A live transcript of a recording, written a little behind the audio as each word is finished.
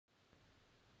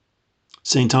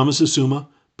St. Thomas's Summa,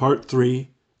 Part 3,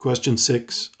 Question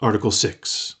 6, Article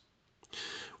 6.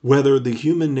 Whether the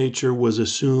human nature was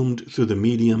assumed through the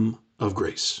medium of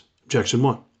grace. Objection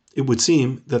 1. It would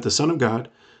seem that the Son of God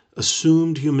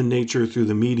assumed human nature through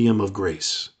the medium of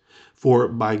grace. For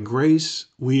by grace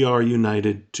we are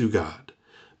united to God.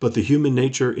 But the human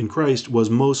nature in Christ was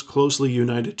most closely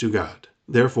united to God.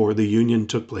 Therefore, the union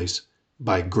took place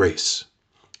by grace.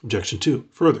 Objection 2.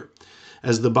 Further,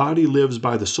 as the body lives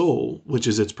by the soul, which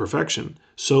is its perfection,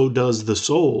 so does the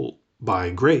soul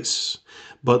by grace.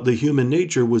 But the human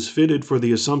nature was fitted for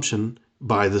the assumption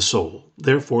by the soul.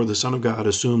 Therefore, the Son of God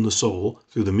assumed the soul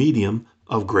through the medium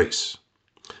of grace.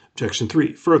 Objection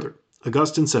 3. Further,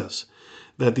 Augustine says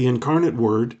that the incarnate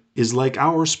Word is like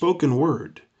our spoken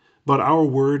word, but our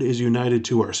word is united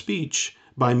to our speech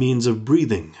by means of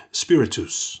breathing,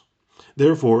 spiritus.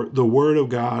 Therefore, the Word of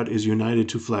God is united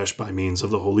to flesh by means of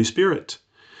the Holy Spirit,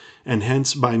 and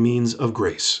hence by means of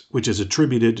grace, which is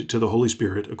attributed to the Holy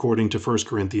Spirit according to 1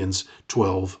 Corinthians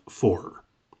 12:4.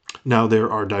 Now there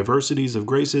are diversities of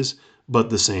graces, but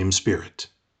the same Spirit.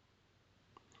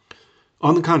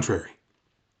 On the contrary,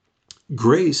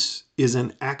 grace is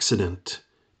an accident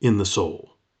in the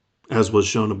soul, as was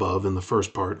shown above in the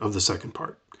first part of the second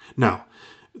part. Now,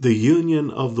 the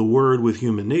union of the Word with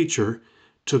human nature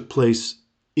took place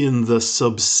in the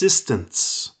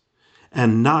subsistence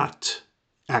and not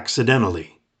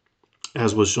accidentally,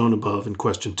 as was shown above in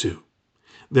question 2.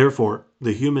 Therefore,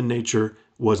 the human nature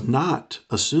was not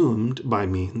assumed by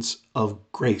means of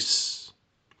grace.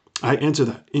 I answer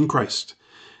that in Christ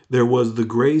there was the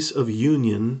grace of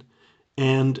union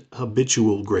and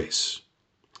habitual grace.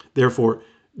 Therefore,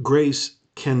 grace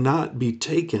cannot be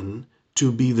taken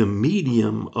to be the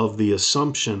medium of the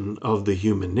assumption of the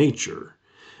human nature,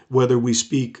 whether we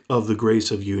speak of the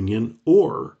grace of union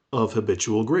or of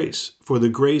habitual grace. For the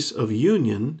grace of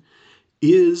union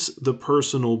is the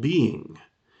personal being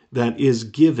that is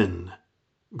given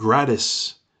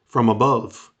gratis from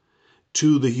above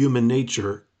to the human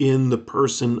nature in the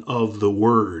person of the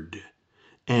Word,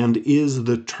 and is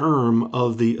the term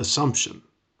of the assumption.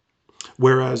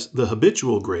 Whereas the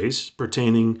habitual grace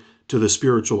pertaining to the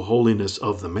spiritual holiness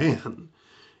of the man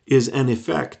is an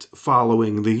effect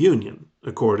following the union,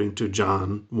 according to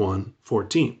John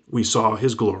 1:14. We saw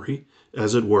his glory,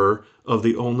 as it were, of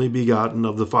the only begotten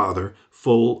of the Father,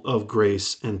 full of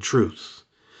grace and truth,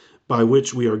 by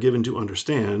which we are given to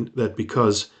understand that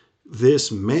because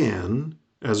this man,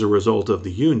 as a result of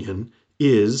the union,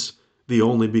 is the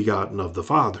only begotten of the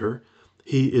Father,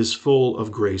 he is full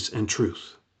of grace and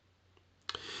truth.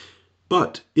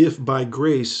 But if by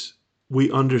grace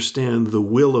we understand the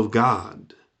will of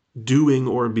God, doing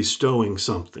or bestowing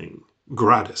something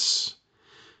gratis,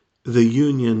 the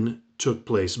union took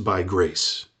place by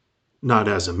grace, not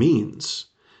as a means,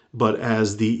 but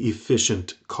as the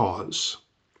efficient cause.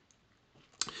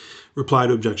 Reply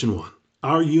to objection 1.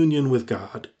 Our union with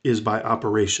God is by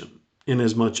operation,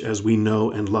 inasmuch as we know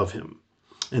and love him,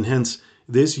 and hence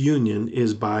this union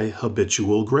is by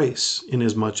habitual grace,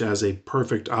 inasmuch as a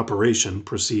perfect operation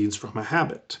proceeds from a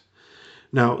habit.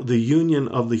 Now, the union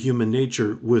of the human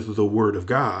nature with the Word of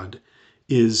God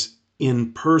is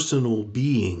in personal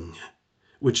being,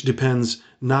 which depends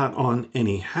not on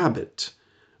any habit,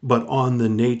 but on the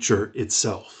nature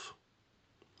itself.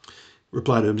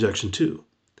 Reply to objection 2.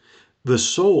 The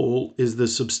soul is the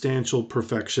substantial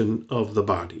perfection of the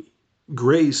body.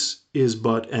 Grace is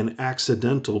but an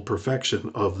accidental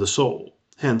perfection of the soul.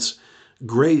 Hence,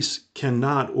 grace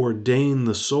cannot ordain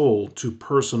the soul to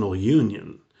personal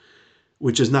union,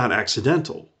 which is not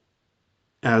accidental,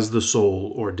 as the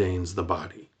soul ordains the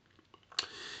body.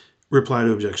 Reply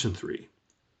to objection 3.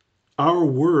 Our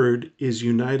word is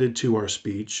united to our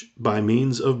speech by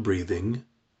means of breathing,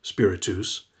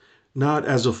 spiritus, not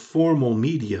as a formal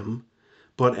medium,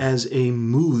 but as a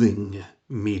moving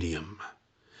medium.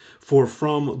 For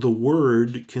from the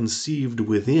word conceived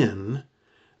within,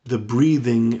 the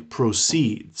breathing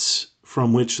proceeds,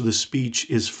 from which the speech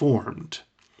is formed.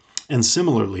 And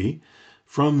similarly,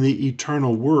 from the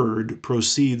eternal Word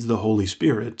proceeds the Holy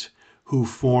Spirit, who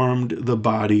formed the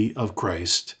body of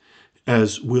Christ,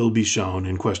 as will be shown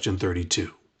in question 32.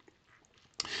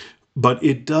 But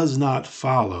it does not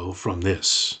follow from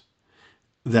this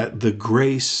that the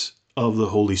grace of the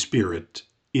Holy Spirit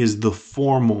is the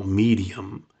formal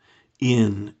medium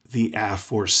in the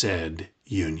aforesaid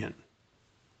union.